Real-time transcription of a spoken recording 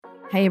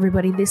Hey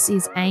everybody, this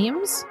is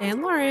Ames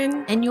And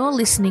Lauren, and you're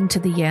listening to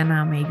the Yeah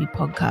Nah Maybe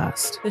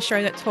podcast. the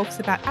show that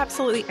talks about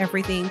absolutely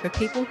everything for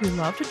people who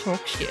love to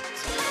talk shit.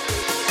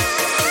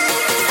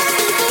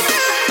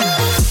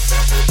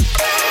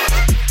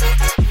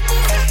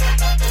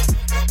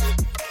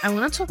 I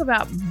want to talk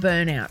about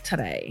burnout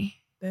today.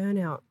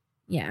 Burnout.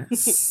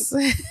 Yes.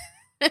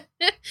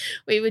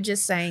 We were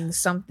just saying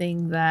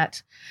something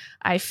that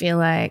I feel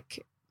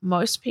like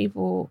most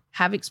people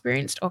have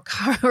experienced or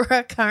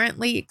are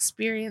currently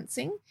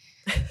experiencing.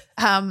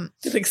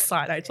 It's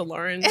excited to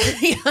Lauren.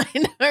 Yeah,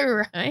 I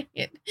know, right?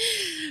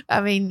 I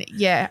mean,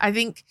 yeah, I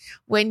think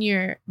when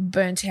you're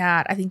burnt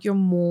out, I think you're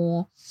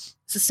more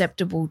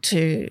susceptible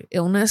to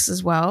illness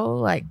as well,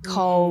 like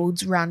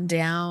colds,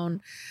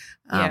 rundown,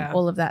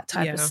 all of that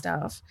type of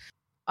stuff.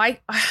 I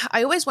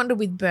always wonder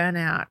with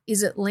burnout,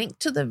 is it linked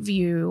to the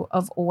view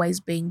of always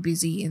being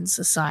busy in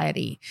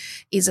society?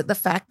 Is it the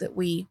fact that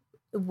we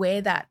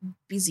wear that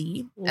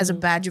busy as a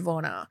badge of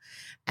honor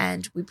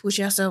and we push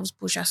ourselves,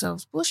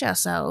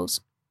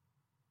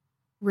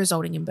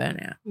 resulting in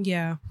burnout?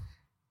 Yeah.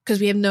 Because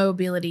we have no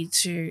ability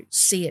to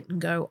see it and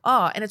go,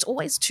 oh, and it's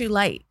always too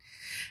late.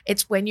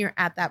 It's when you're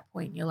at that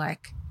point, you're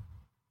like,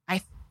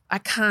 I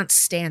can't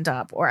stand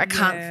up or I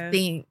can't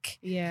think.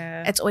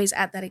 Yeah. It's always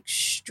at that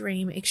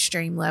extreme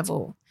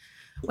level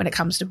when it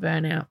comes to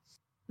burnout.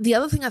 The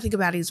other thing I think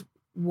about is,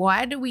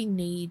 why do we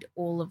need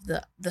all of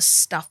the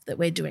stuff that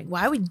we're doing?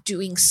 Why are we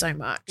doing so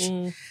much?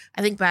 I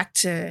think back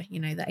to, the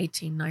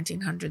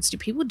 1900s. Do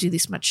people do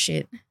this much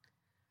shit?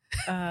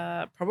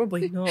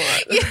 Probably not.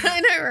 Yeah,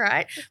 I know,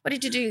 right? What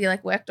did you do? You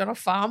worked on a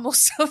farm or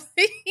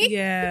something?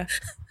 Yeah.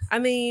 I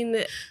mean,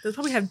 they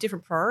probably have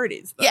different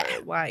priorities though.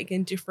 Yeah.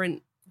 And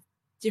different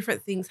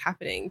things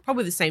happening.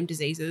 Probably the same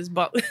diseases,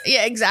 but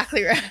yeah,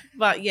 exactly right.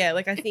 But yeah,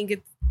 I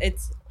think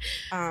it's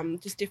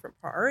just different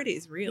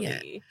priorities really.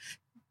 Yeah.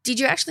 Did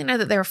you actually know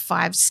that there are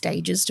 5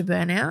 stages to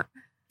burnout?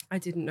 I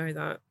didn't know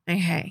that.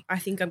 Okay. I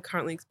think I'm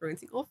currently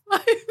experiencing all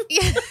 5.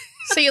 Yeah.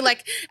 So you're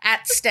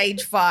at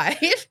stage 5.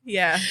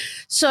 Yeah.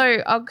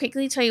 So I'll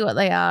quickly tell you what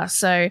they are.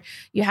 So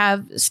you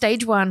have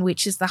stage 1,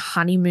 which is the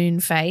honeymoon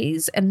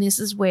phase. And this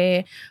is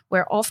where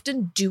we're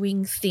often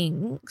doing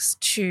things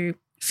to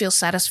feel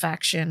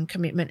satisfaction,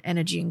 commitment,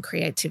 energy, and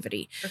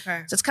creativity.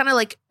 Okay. So it's kind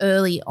of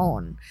early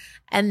on.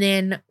 And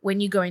then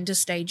when you go into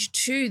stage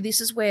 2, this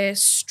is where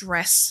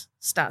stress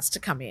starts to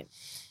come in.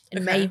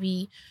 And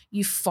maybe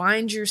you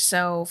find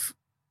yourself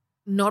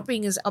not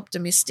being as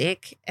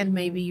optimistic and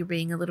maybe you're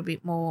being a little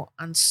bit more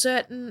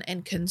uncertain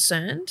and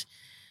concerned.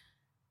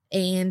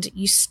 And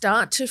you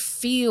start to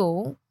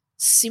feel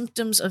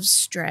symptoms of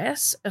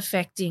stress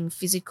affecting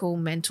physical,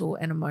 mental,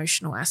 and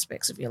emotional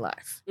aspects of your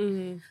life.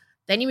 Mm-hmm.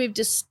 Then you move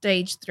to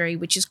stage 3,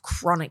 which is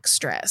chronic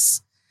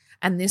stress.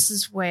 And this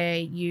is where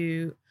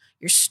your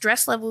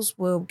stress levels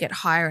will get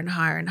higher and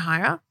higher and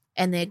higher.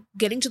 And they're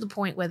getting to the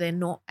point where they're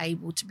not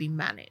able to be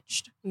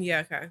managed. Yeah,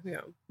 okay, yeah.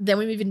 Then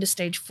we move into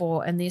stage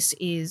 4, and this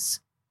is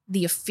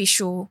the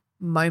official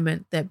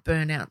moment that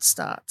burnout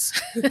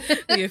starts.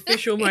 The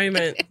official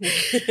moment.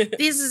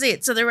 This is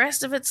it. So the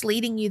rest of it's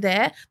leading you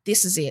there.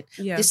 This is it.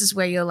 Yeah. This is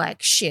where you're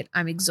like, shit,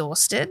 I'm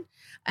exhausted.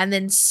 And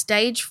then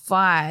stage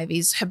 5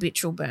 is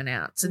habitual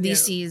burnout. So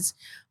this is,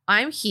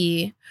 I'm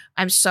here.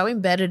 I'm so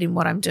embedded in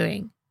what I'm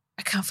doing.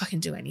 I can't fucking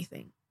do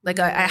anything.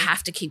 I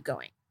have to keep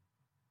going.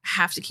 I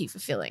have to keep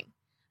fulfilling.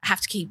 I have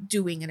to keep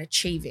doing and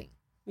achieving.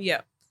 Yeah.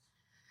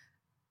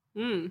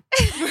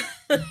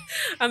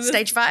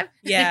 Stage 5?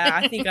 Yeah,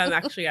 I think I'm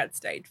actually at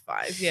stage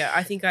 5. Yeah,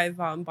 I think I've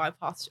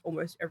bypassed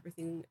almost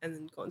everything and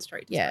then gone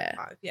straight to stage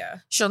 5.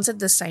 Yeah. Sean said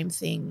the same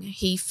thing.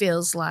 He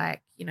feels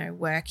like,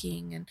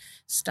 working and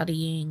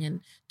studying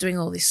and doing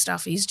all this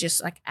stuff. He's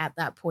just at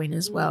that point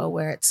as well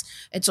where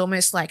it's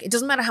almost like it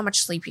doesn't matter how much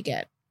sleep you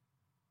get. It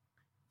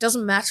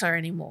doesn't matter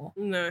anymore.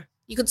 No.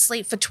 You could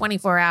sleep for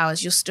 24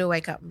 hours. You'll still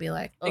wake up and be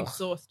like,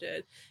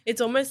 exhausted.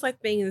 It's almost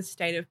like being in a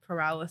state of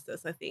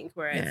paralysis, I think,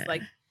 where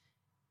it's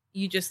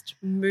you just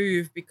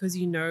move because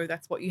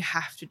that's what you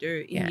have to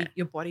do. And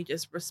your body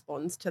just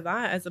responds to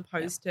that as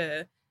opposed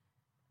to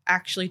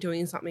actually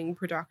doing something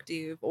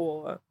productive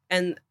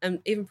and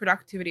even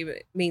productivity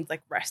means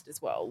rest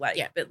as well.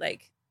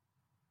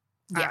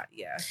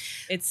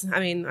 It's,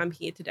 I'm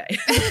here today.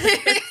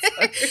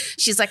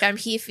 She's like, I'm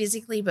here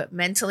physically, but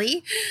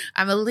mentally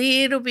I'm a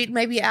little bit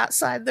maybe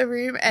outside the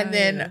room. And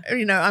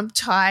I'm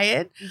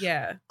tired.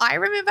 Yeah. I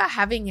remember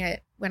having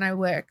it when I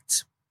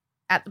worked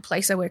at the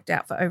place I worked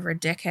at for over a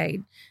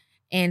decade.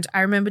 And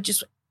I remember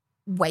just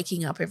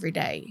waking up every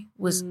day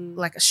was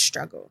like a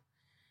struggle.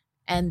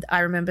 And I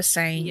remember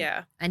saying,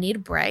 I need a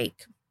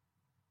break.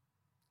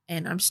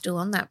 And I'm still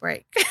on that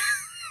break.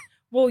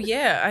 Well,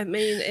 yeah, I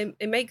mean,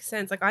 it makes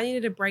sense. I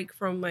needed a break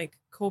from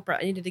corporate.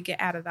 I needed to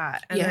get out of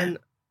that. And then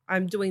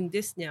I'm doing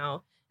this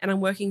now and I'm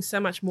working so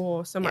much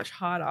more, so much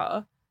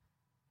harder.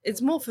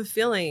 It's more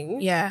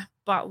fulfilling. Yeah.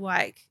 But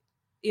I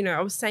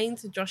was saying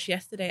to Josh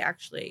yesterday,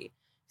 actually,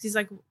 he's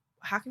like,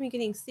 how come you're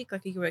getting sick?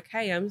 Are you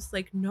okay? I'm just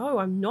like, no,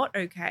 I'm not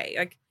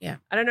okay.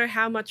 I don't know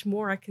how much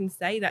more I can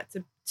say that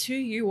to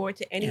you or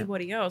to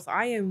anybody else.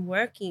 I am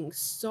working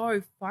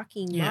so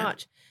fucking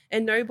much,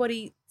 and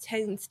nobody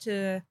tends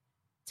to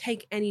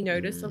take any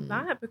notice of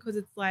that, because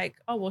it's like,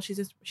 oh well, she's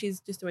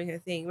just doing her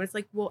thing. But it's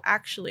like, well,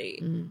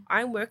 actually,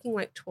 I'm working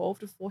like 12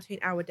 to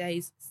 14-hour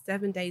days,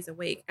 7 days a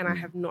week, and I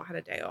have not had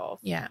a day off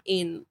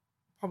in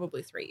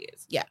probably 3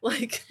 years. Yeah.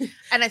 Like,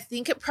 and I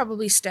think it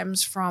probably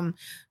stems from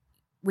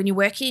when you're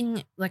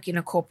working like in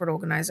a corporate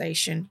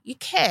organization, you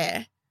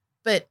care,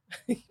 but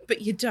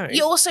you don't.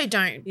 You also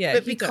don't. Yeah.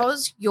 But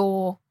because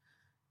you're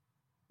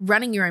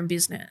running your own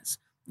business,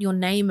 your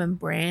name and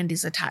brand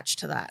is attached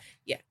to that.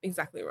 Yeah,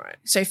 exactly right.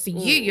 So for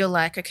you, you're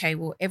like, okay,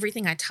 well,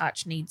 everything I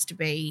touch needs to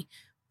be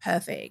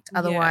perfect.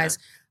 Otherwise,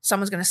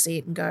 someone's going to see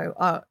it and go,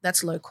 oh,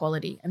 that's low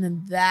quality. And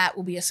then that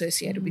will be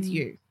associated with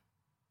you.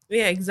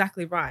 Yeah,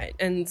 exactly right.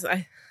 And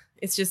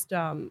it's just,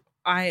 I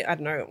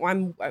don't know.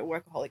 I'm a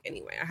workaholic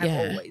anyway. I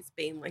have always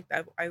been like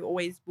that. I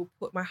always will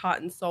put my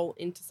heart and soul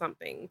into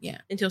something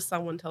until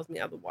someone tells me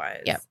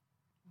otherwise. Yeah.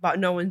 But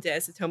no one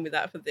dares to tell me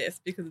that for this,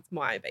 because it's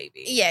my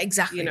baby. Yeah,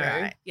 exactly. You know?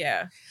 Right.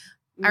 Yeah.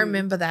 I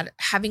remember that,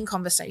 having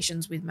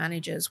conversations with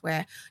managers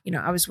where, you know,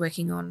 I was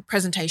working on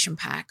presentation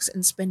packs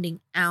and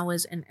spending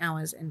hours and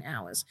hours and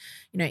hours,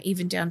 you know,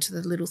 even down to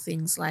the little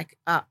things like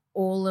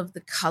all of the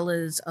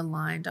colors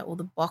aligned, all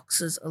the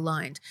boxes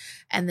aligned.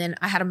 And then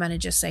I had a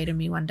manager say to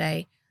me one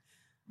day,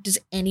 does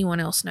anyone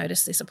else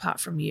notice this apart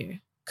from you?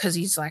 Because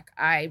he's like,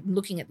 I'm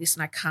looking at this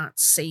and I can't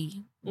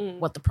see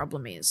what the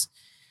problem is.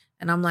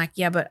 And I'm like,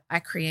 yeah, but I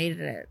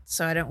created it.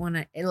 So I don't want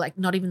to, like,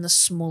 not even the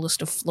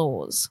smallest of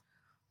flaws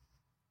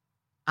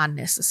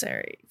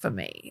unnecessary for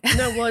me.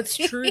 No, well, it's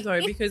true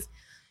though, because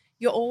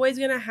you're always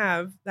going to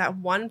have that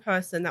one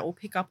person that will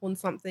pick up on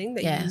something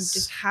that you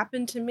just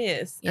happen to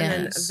miss.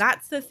 And then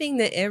that's the thing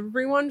that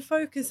everyone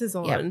focuses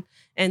on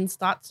and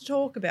starts to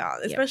talk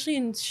about, especially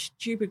in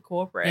stupid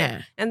corporate.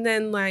 Yeah. And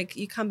then like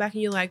you come back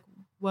and you're like,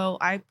 well,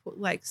 I put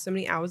like so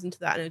many hours into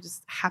that and I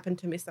just happened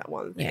to miss that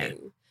one thing.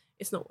 Yeah.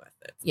 It's not worth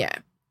it. Yeah.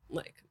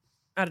 Like,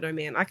 I don't know,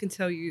 man. I can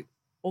tell you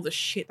all the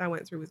shit I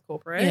went through with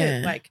corporate.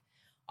 Yeah. Like,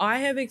 I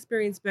have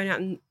experienced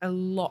burnout a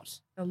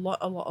lot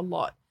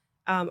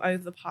over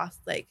the past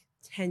like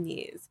 10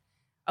 years.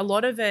 A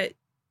lot of it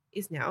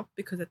is now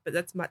because but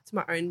that's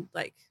my own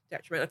like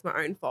detriment. That's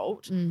my own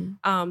fault.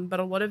 But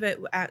a lot of it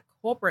at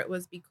corporate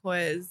was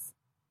because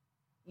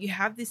you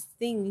have this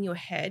thing in your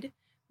head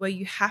where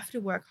you have to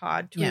work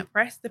hard to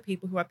impress the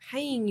people who are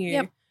paying you.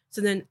 Yep.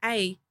 So then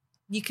A,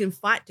 you can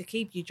fight to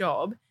keep your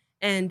job,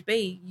 and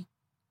B,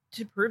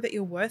 to prove that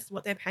you're worth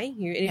what they're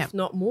paying you, and if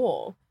not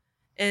more.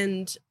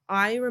 And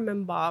I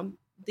remember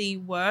the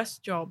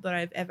worst job that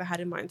I've ever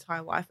had in my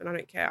entire life, and I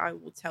don't care, I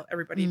will tell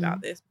everybody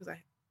about this because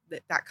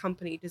that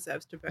company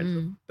deserves to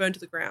burn to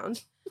the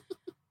ground.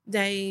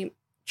 They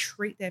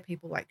treat their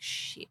people like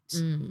shit.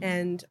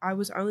 And I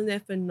was only there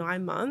for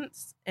 9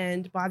 months,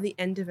 and by the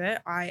end of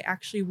it, I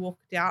actually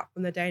walked out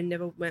on the day and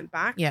never went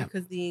back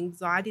because the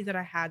anxiety that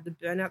I had, the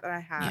burnout that I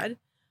had,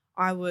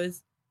 I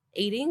was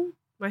eating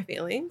my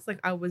feelings. Like,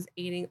 I was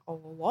eating a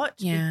lot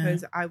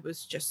because I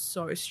was just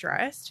so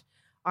stressed.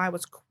 I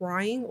was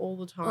crying all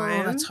the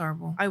time. Oh, that's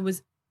horrible. I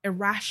was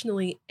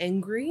irrationally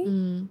angry,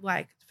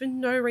 like for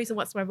no reason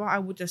whatsoever. I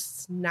would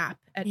just snap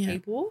at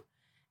people.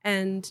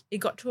 And it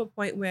got to a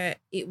point where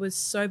it was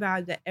so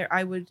bad that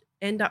I would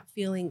end up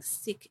feeling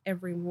sick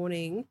every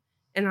morning.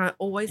 And I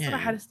always thought I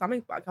had a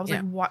stomach bug. I was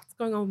like, what's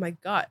going on with my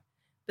gut?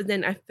 But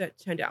then it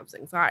turned out it was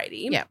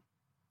anxiety. Yeah.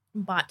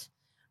 But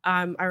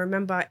I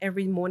remember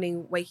every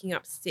morning waking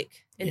up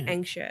sick and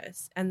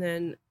anxious. And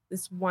then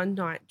this one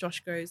night,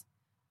 Josh goes,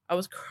 I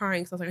was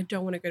crying because I was like, I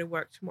don't want to go to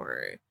work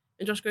tomorrow.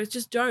 And Josh goes,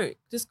 just don't.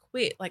 Just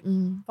quit. Like,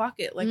 fuck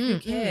it. Like, who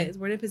cares?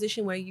 We're in a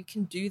position where you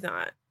can do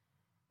that.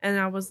 And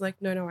I was like,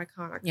 no, I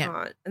can't. I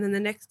can't. And then the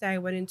next day I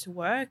went into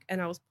work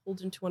and I was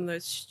pulled into one of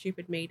those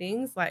stupid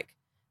meetings, like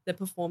the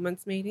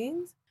performance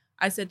meetings.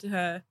 I said to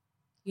her,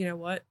 you know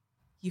what?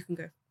 You can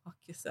go fuck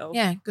yourself.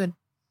 Yeah, good.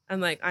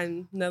 I'm like,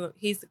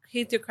 here's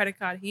your credit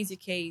card. Here's your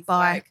keys.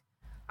 Bye. Like,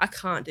 I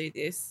can't do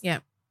this. Yeah.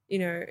 You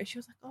know, and she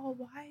was like, oh,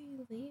 why are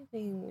you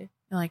leaving?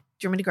 You're like,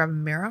 do you want me to grab a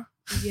mirror?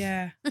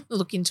 Yeah.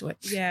 Look into it.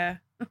 Yeah.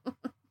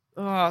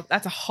 Oh,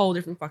 that's a whole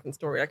different fucking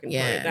story. I can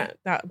tell you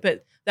that.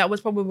 But that was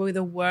probably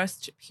the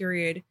worst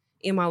period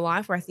in my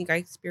life where I think I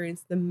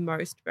experienced the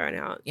most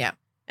burnout. Yeah.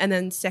 And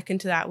then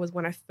second to that was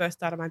when I first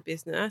started my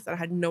business and I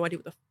had no idea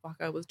what the fuck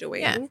I was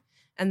doing. Yeah.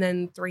 And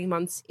then 3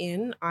 months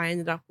in, I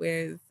ended up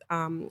with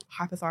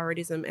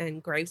hypothyroidism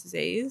and Graves'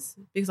 disease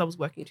because I was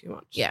working too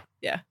much. Yeah.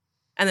 Yeah.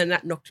 And then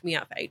that knocked me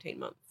out for 18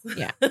 months.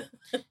 Yeah.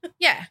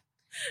 Yeah.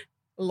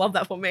 Love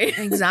that for me.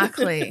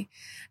 Exactly.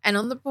 And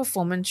on the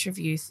performance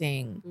review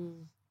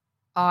thing,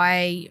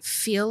 I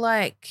feel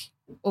like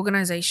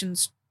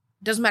organizations,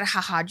 doesn't matter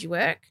how hard you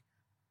work,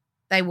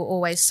 they will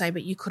always say,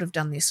 but you could have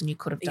done this and you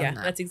could have done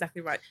that. That's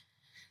exactly right.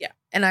 Yeah.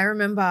 And I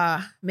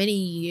remember many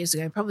years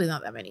ago, probably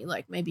not that many,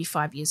 like maybe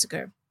 5 years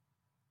ago,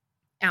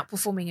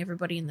 outperforming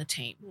everybody in the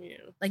team,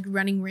 like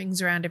running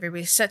rings around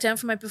everybody. Sat down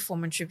for my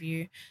performance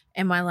review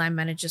and my line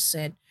manager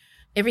said,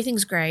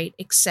 everything's great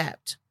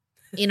except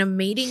in a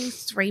meeting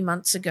 3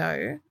 months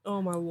ago,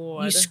 Oh my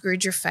Lord. you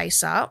screwed your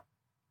face up.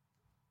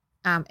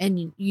 And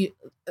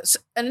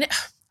and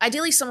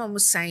ideally someone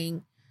was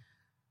saying,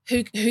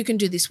 who can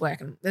do this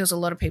work? And there was a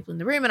lot of people in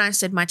the room, and I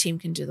said, my team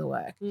can do the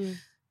work. Mm.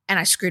 And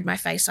I screwed my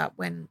face up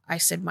when I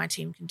said my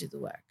team can do the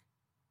work.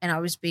 And I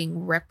was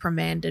being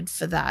reprimanded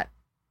for that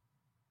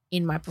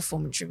in my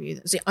performance review.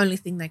 That was the only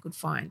thing they could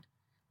find.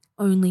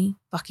 Only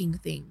fucking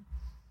thing.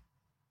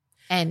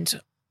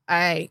 And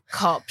I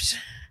copped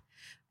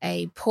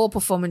a poor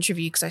performance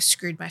review because I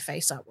screwed my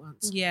face up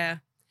once. Yeah.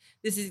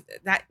 This is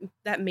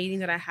that meeting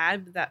that I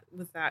had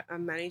with that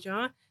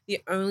manager.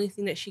 The only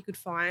thing that she could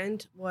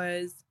find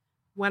was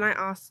when I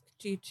asked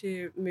you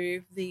to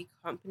move the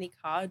company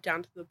car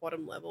down to the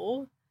bottom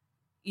level,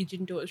 you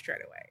didn't do it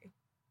straight away.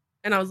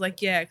 And I was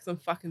like, yeah, because I'm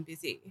fucking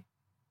busy.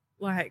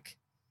 Like,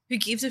 who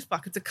gives a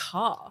fuck? It's a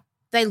car.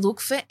 They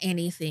look for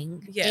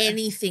anything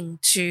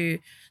to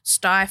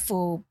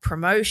stifle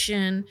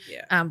promotion.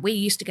 Yeah. We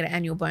used to get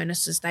annual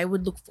bonuses. They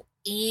would look for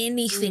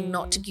anything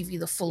not to give you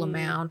the full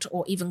amount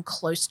or even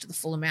close to the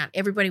full amount.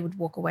 Everybody would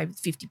walk away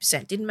with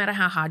 50%. Didn't matter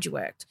how hard you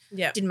worked.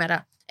 Yeah. Didn't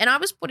matter. And I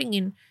was putting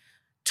in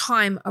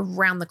time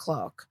around the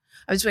clock.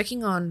 I was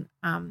working on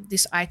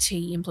this IT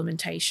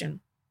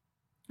implementation.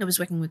 I was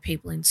working with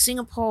people in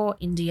Singapore,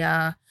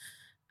 India.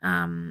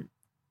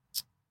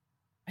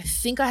 I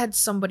think I had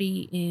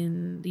somebody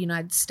in the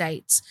United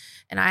States,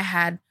 and I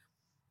had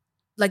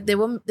there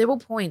were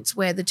points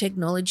where the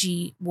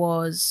technology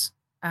was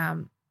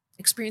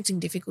experiencing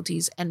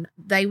difficulties, and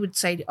they would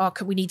say, "Oh,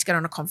 we need to get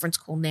on a conference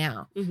call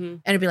now,"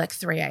 and it'd be like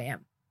 3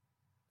 a.m.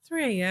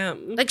 3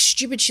 a.m. Like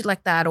stupid shit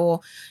like that,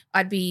 or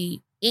I'd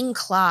be in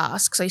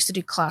class because I used to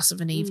do class of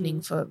an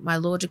evening for my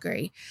law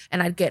degree,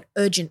 and I'd get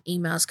urgent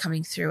emails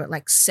coming through at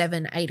like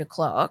 7, 8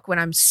 o'clock when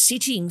I'm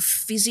sitting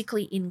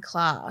physically in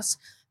class.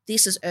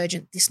 This is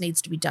urgent. This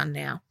needs to be done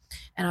now.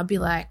 And I'd be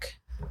like,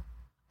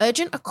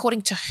 urgent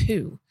according to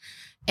who?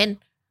 And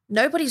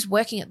nobody's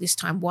working at this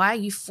time. Why are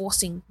you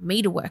forcing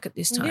me to work at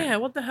this time? Yeah,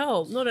 what the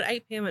hell? Not at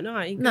 8 p.m. at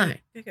night. No.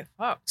 You get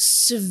fucked.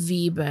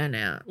 Severe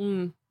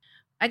burnout.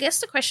 I guess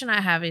the question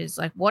I have is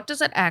like, what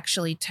does it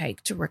actually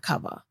take to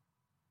recover?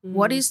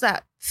 What is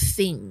that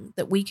thing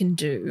that we can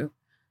do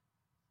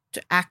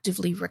to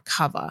actively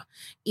recover?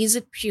 Is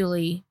it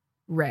purely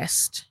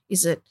rest?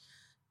 Is it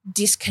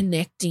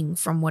disconnecting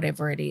from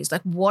whatever it is?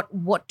 Like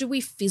what do we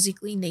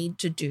physically need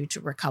to do to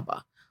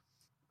recover?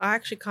 I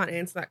actually can't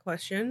answer that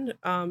question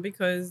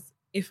because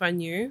if I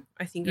knew,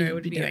 I think I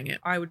would be doing it.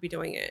 I would be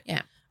doing it.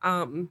 Yeah.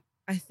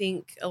 I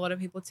think a lot of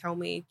people tell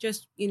me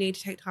just you need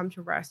to take time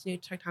to rest. You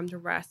need to take time to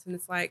rest. And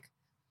it's like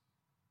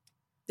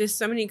there's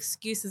so many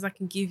excuses I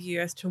can give you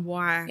as to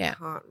why I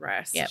can't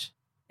rest. Yep.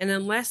 And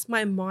unless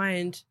my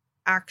mind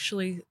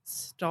actually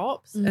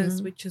stops and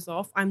switches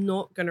off, I'm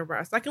not going to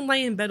rest. I can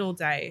lay in bed all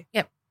day.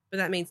 Yep. But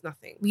that means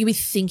nothing. You'll be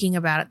thinking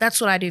about it. That's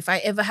what I do. If I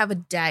ever have a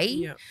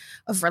day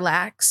of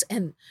relax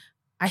and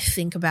I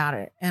think about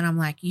it and I'm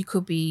like, you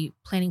could be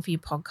planning for your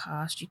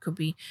podcast. You could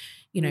be,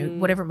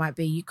 whatever it might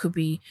be. You could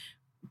be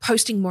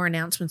posting more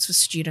announcements for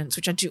students,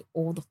 which I do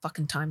all the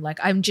fucking time. Like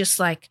I'm just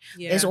like,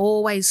 there's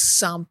always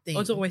something.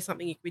 There's always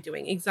something you could be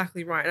doing.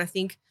 Exactly right. And I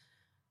think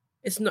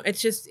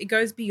it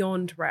goes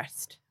beyond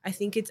rest. I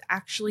think it's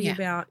actually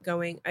about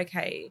going,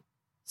 okay,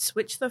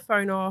 switch the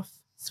phone off,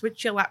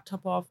 switch your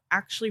laptop off,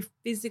 actually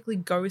physically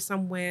go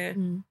somewhere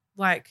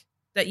like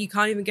that you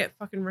can't even get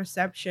fucking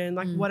reception,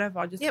 like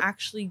whatever. Just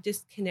actually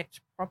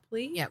disconnect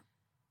properly. Yep.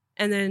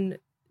 And then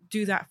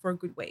do that for a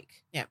good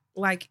week. Yeah.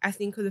 Like I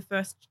think for the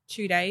first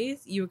 2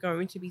 days, you're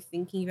going to be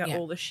thinking about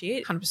all the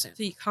shit. 100%.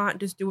 So you can't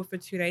just do it for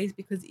 2 days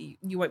because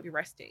you won't be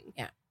resting.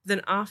 Yeah.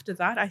 Then after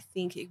that, I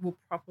think it will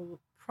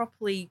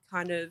properly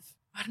kind of,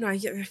 I don't know, I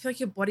feel like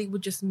your body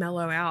would just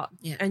mellow out.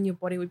 Yeah. And your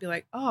body would be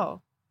like,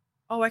 oh,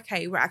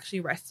 okay, we're actually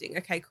resting.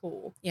 Okay,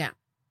 cool. Yeah.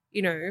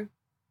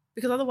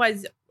 Because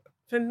otherwise,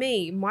 for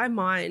me, my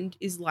mind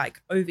is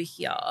like over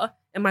here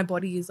and my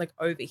body is like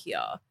over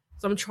here.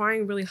 So I'm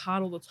trying really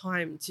hard all the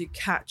time to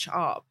catch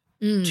up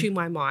to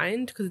my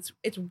mind because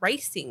it's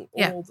racing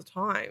all the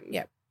time.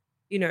 Yeah.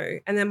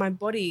 And then my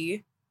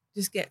body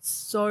just gets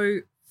so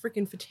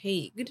freaking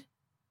fatigued.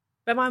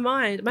 But my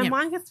mind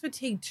gets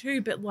fatigued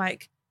too, but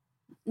like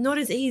not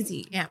as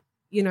easy. Yeah.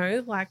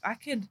 Like I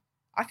could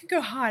go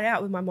hard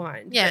out with my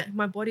mind. Yeah. But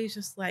my body's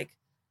just like,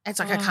 it's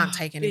like I can't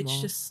take anymore. Bitch,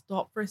 just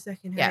stop for a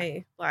second. Yeah.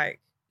 Hey, like,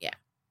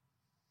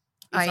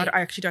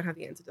 I actually don't have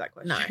the answer to that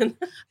question.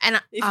 No.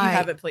 And if you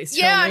have it, please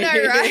tell me. I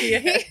know,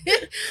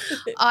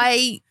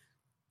 right?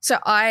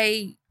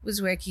 I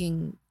was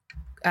working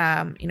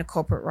in a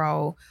corporate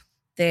role.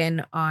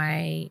 Then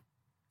I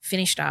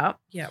finished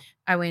up. Yeah.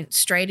 I went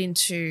straight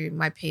into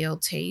my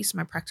PLT, so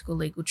my practical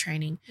legal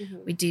training.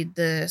 We did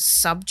the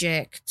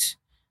subject.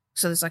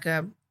 So there's like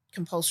a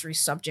compulsory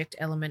subject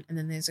element and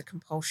then there's a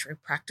compulsory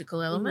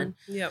practical element.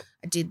 Yep.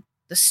 I did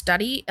the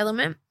study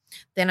element.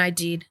 Then I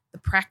did the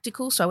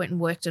practical. So I went and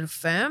worked at a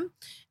firm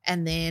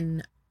and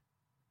then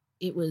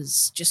it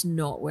was just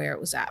not where it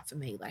was at for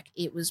me. Like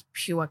it was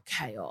pure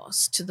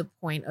chaos to the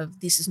point of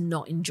this is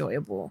not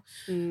enjoyable.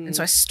 And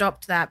so I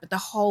stopped that. But the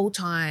whole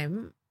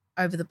time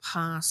over the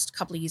past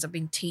couple of years, I've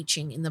been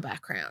teaching in the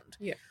background.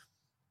 Yeah.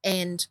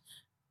 And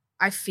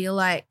I feel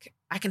like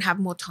I can have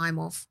more time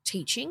off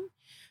teaching.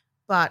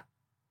 But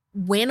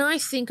when I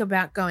think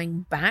about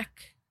going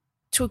back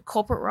to a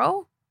corporate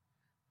role,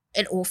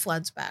 it all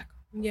floods back.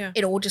 Yeah.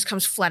 It all just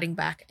comes flooding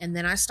back. And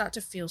then I start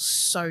to feel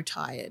so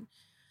tired.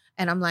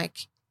 And I'm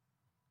like,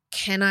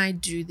 can I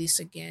do this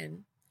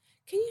again?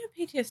 Can you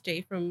have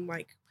PTSD from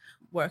like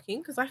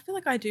working? Because I feel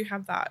like I do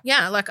have that.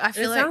 Yeah, like I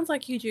feel it like sounds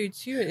like you do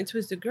too, and to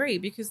a degree.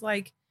 Because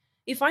like,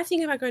 if I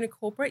think about going to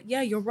corporate,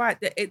 yeah, you're right.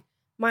 That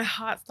my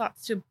heart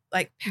starts to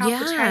like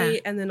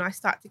palpitate, and then I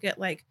start to get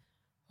like,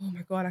 oh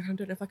my God, I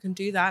don't know if I can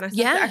do that. And I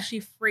start to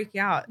actually freak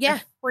out. Yeah,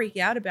 freak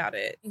out about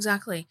it.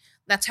 Exactly.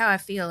 That's how I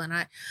feel, and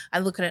I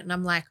look at it and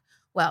I'm like,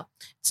 well,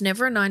 it's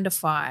never a 9 to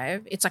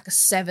 5. It's like a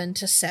 7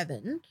 to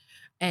 7.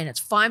 And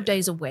it's 5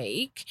 days a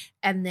week.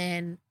 And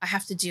then I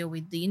have to deal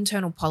with the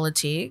internal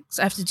politics.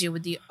 I have to deal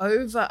with the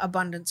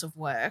overabundance of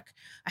work.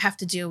 I have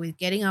to deal with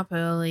getting up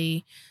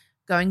early,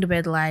 going to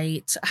bed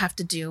late. I have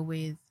to deal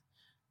with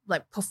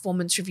like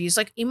performance reviews.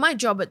 Like in my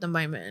job at the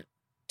moment,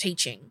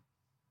 teaching,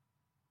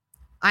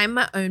 I'm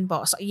my own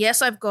boss.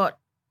 Yes, I've got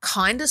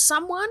kind of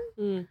someone,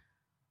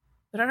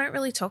 but I don't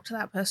really talk to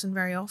that person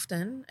very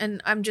often.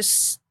 And I'm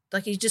just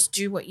like, you just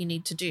do what you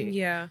need to do.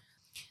 Yeah.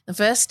 The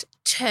first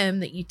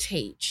term that you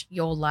teach,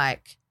 you're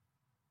like,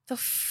 the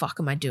fuck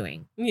am I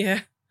doing?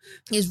 Yeah.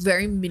 There's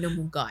very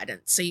minimal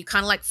guidance. So you're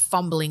kind of like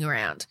fumbling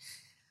around.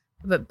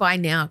 But by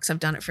now, because I've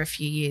done it for a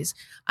few years,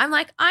 I'm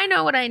like, I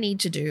know what I need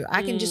to do.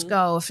 I can just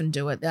go off and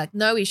do it. Like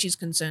no issues,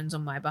 concerns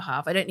on my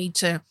behalf. I don't need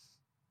to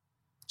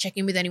check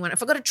in with anyone.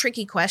 If I've got a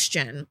tricky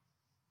question,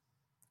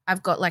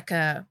 I've got like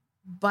a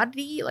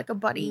buddy,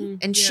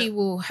 and she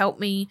will help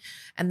me.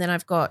 And then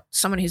I've got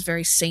someone who's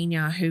very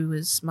senior who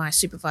is my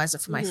supervisor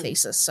for my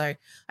thesis, so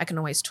I can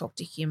always talk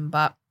to him.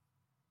 But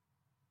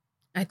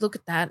I look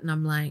at that and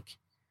I'm like,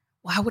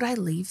 why would I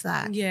leave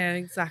that? Yeah,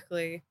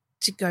 exactly.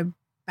 To go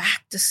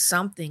back to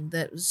something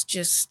that was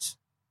just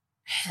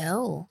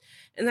hell.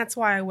 And that's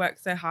why I work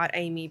so hard,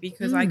 Amy,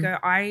 because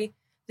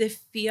the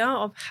fear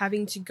of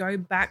having to go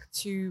back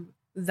to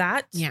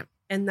that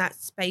and that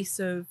space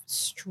of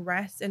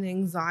stress and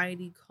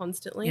anxiety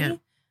constantly,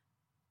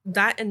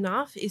 that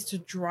enough is to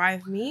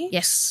drive me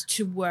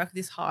to work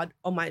this hard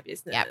on my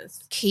business.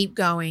 Yep. Keep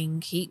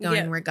going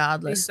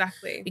regardless.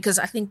 Exactly. Because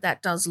I think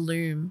that does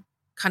loom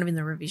kind of in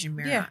the revision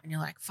mirror and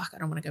you're like, fuck, I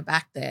don't want to go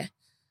back there.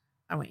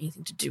 I don't want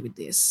anything to do with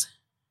this.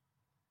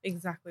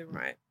 Exactly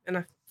right.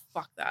 And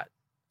fuck that.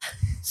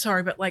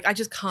 Sorry, but like I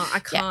just can't. I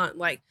can't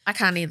I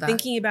can't either.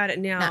 Thinking about it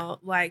now,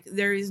 like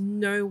there is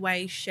no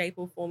way, shape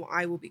or form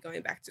I will be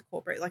going back to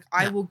corporate. Like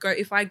I will go,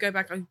 if I go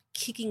back, I'm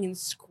kicking and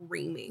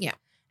screaming. Yeah.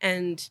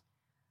 And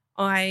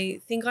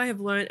I think I have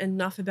learned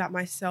enough about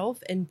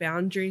myself and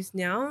boundaries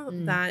now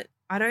that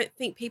I don't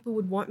think people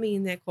would want me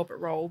in their corporate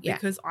role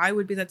because I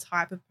would be the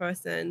type of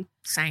person.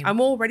 Same. I'm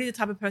already the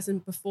type of person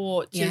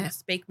before to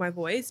speak my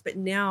voice, but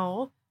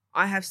now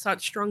I have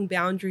such strong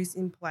boundaries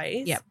in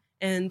place. Yep.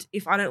 And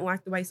if I don't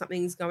like the way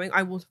something's going,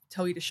 I will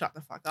tell you to shut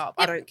the fuck up.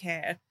 Yep. I don't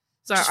care.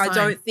 So I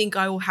don't think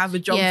I will have a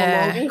job for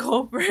long in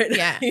corporate.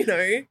 Yeah. You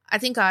know? I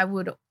think I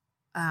would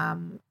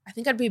I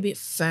think I'd be a bit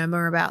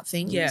firmer about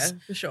things. Yeah,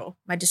 for sure.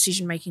 My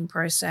decision-making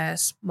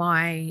process,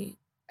 my,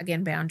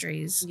 again,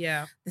 boundaries.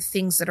 Yeah. The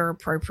things that are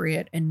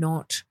appropriate and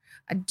not.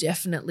 I'd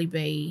definitely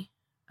be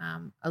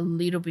a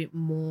little bit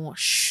more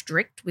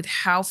strict with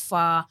how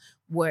far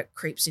work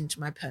creeps into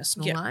my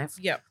personal life.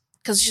 Yeah.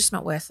 Because it's just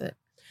not worth it.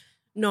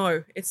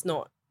 No, it's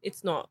not.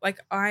 It's not. Like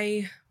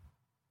I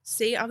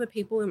see other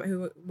people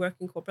who work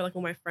in corporate, like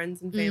all my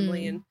friends and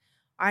family, and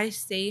I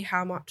see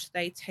how much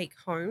they take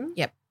home.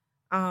 Yep.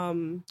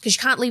 Because you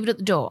can't leave it at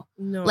the door.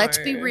 No. Let's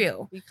be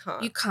real. You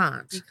can't. You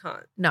can't. You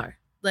can't. No.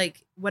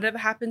 Like whatever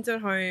happens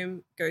at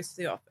home goes to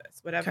the office.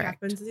 Whatever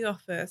happens at the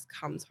office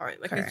comes home.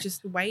 Like it's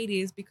just the way it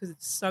is because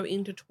it's so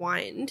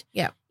intertwined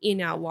in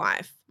our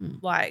life.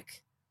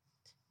 Like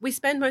we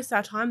spend most of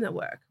our time at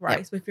work, right?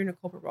 Yep. So if you're in a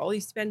corporate role,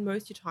 you spend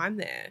most of your time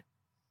there.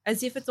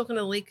 As if it's not going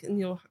to leak in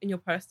your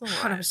personal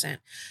life. 100%.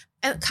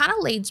 And it kind of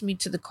leads me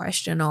to the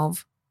question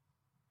of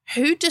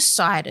who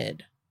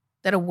decided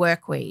that a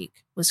work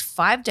week was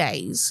 5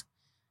 days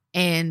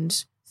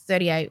and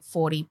 38,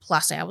 40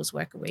 plus hours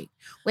work a week?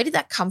 Where did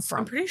that come from?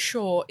 I'm pretty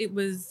sure it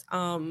was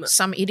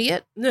some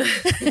idiot.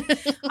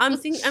 I'm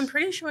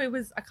pretty sure it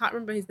was, I can't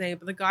remember his name,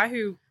 but the guy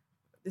who,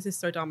 this is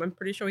so dumb, I'm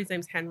pretty sure his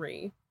name's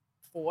Henry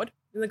Ford.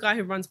 The guy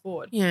who runs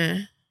Ford.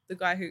 Yeah. The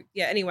guy who,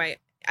 anyway,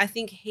 I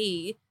think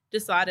he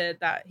decided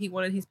that he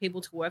wanted his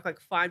people to work like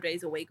 5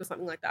 days a week or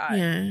something like that.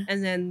 Yeah.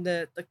 And then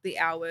the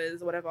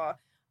hours or whatever.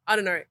 I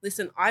don't know.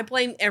 Listen, I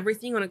blame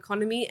everything on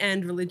economy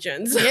and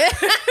religions. Yeah.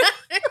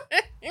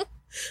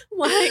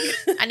 Like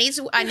I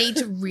need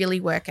to really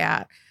work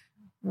out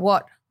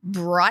what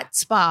bright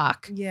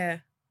spark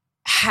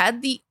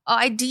had the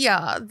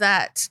idea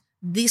that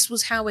this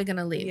was how we're going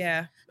to live.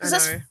 Yeah. Because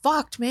that's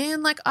fucked,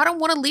 man. Like, I don't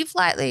want to live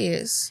like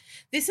this.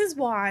 This is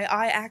why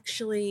I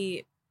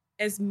actually,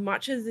 as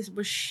much as this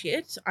was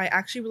shit, I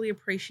actually really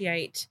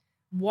appreciate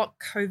what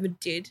COVID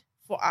did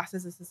for us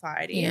as a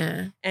society.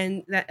 Yeah.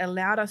 And that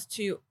allowed us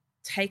to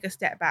take a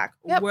step back,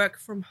 work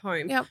from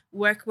home,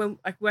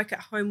 work at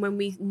home when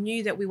we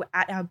knew that we were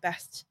at our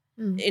best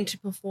and to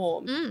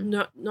perform,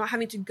 not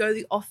having to go to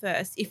the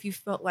office if you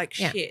felt like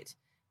shit,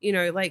 you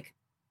know, like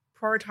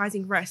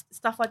prioritizing rest,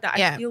 stuff like that.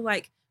 I feel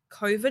like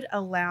COVID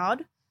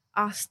allowed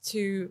us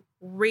to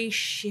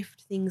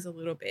reshift things a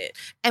little bit.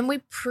 And we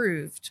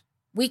proved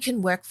we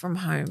can work from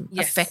home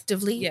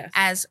effectively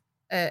as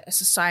a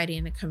society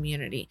and a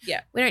community.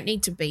 Yeah. We don't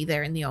need to be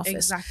there in the office.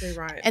 Exactly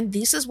right. And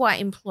this is why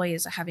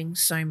employers are having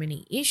so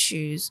many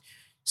issues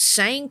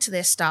saying to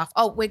their staff,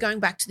 oh, we're going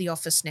back to the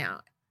office now.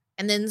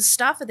 And then the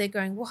staff are there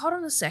going, well, hold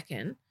on a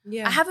second.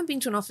 Yeah. I haven't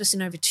been to an office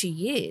in over 2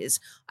 years.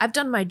 I've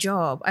done my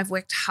job. I've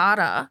worked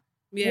harder.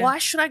 Yeah. Why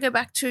should I go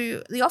back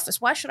to the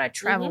office? Why should I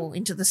travel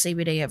into the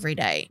CBD every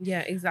day? Yeah,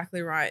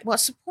 exactly right.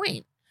 What's the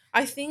point?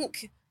 I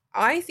think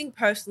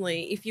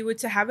personally, if you were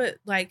to have it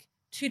like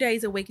 2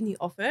 days a week in the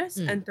office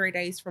and 3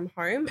 days from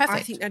home, I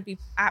think that'd be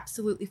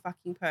absolutely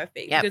fucking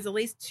perfect. Because at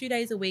least 2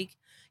 days a week,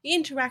 you're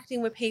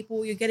interacting with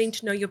people, you're getting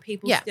to know your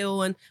people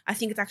still. And I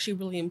think it's actually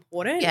really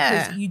important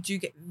because you do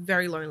get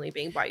very lonely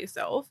being by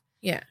yourself.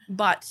 Yeah.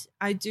 But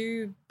I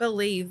do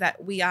believe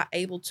that we are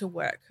able to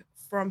work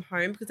from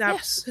home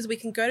because we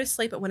can go to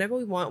sleep at whenever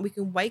we want. We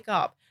can wake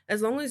up.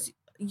 As long as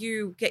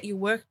you get your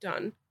work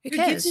done, who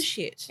gives a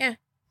shit? Yeah.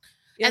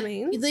 You know what I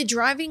mean? They're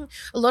driving,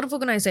 a lot of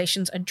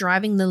organizations are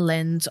driving the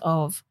lens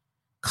of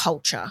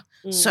culture.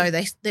 So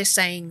they're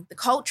saying the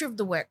culture of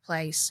the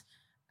workplace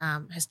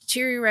has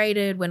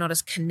deteriorated. We're not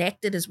as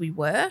connected as we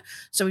were.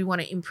 So we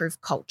want to improve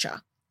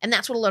culture. And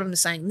that's what a lot of them are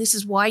saying. This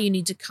is why you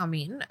need to come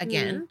in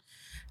again.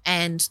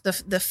 And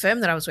the firm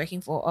that I was working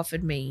for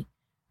offered me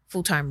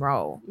full-time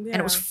role and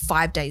it was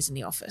 5 days in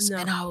the office.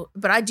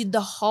 But I did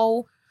the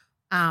whole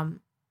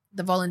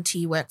the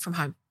volunteer work from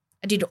home.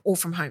 I did it all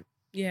from home.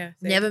 Yeah.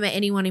 Same. Never met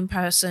anyone in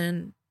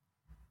person.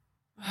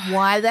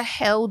 Why the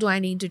hell do I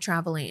need to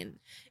travel in?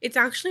 It's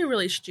actually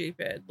really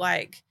stupid.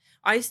 Like,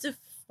 I used to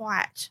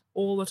fight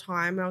all the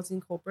time when I was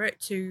in corporate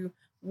to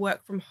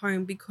work from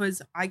home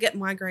because I get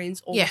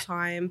migraines all the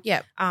time.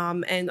 Yeah.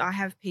 And I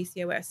have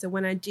PCOS. So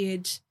when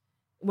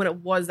it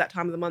was that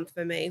time of the month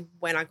for me,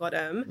 when I got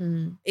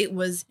them, it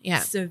was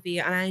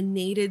severe and I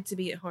needed to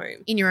be at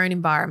home. In your own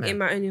environment. In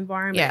my own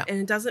environment. Yeah.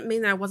 And it doesn't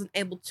mean that I wasn't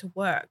able to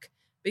work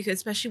because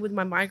especially with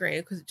my migraine,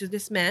 because it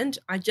just meant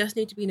I just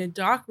need to be in a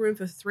dark room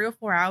for 3 or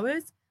 4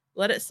 hours,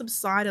 let it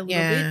subside a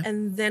little bit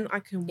and then I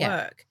can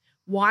work.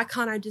 Why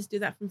can't I just do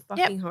that from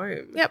fucking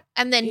home? Yep.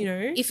 And then you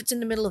know, if it's in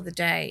the middle of the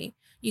day,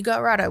 you go,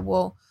 right,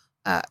 well,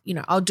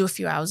 I'll do a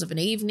few hours of an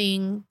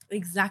evening.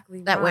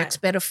 Exactly. That works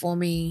better for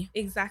me.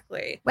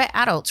 Exactly. We're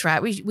adults,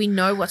 right? We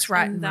know what's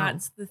right and wrong.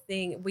 That's the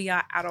thing. We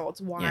are adults.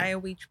 Why are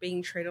we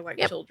being treated like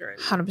children?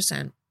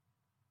 100%.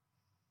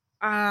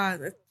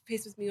 That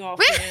pisses me off,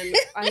 man.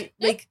 I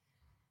like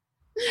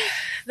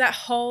that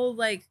whole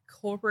like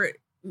corporate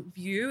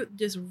view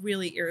just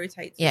really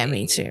irritates me. Yeah,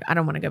 me too. I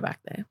don't want to go back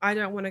there. I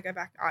don't want to go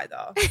back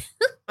either.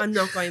 I'm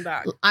not going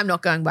back. I'm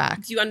not going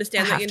back. Do you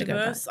understand that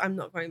universe? I'm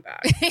not going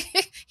back.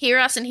 Hear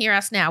us and hear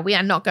us now. We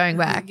are not going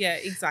back. Yeah,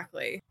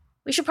 exactly.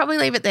 We should probably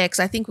leave it there because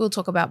I think we'll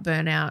talk about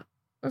burnout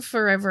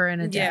forever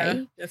and a day.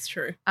 Yeah, that's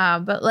true.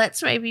 But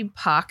let's maybe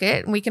park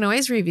it. We can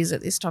always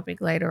revisit this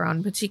topic later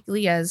on,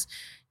 particularly as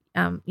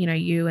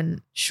you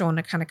and Sean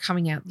are kind of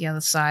coming out the other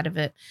side of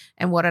it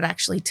and what it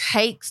actually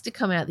takes to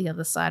come out the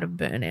other side of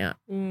burnout.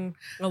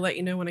 I'll let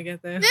you know when I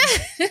get there.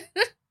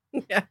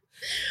 Yeah.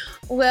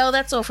 Well,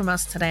 that's all from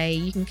us today.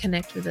 You can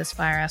connect with us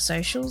via our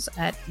socials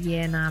at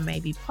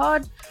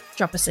YeahNahMaybePod.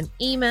 Drop us an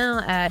email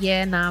at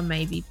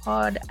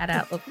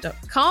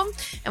yeahnahmaybepod@outlook.com.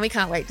 And we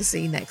can't wait to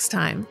see you next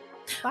time.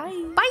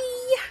 Bye. Bye.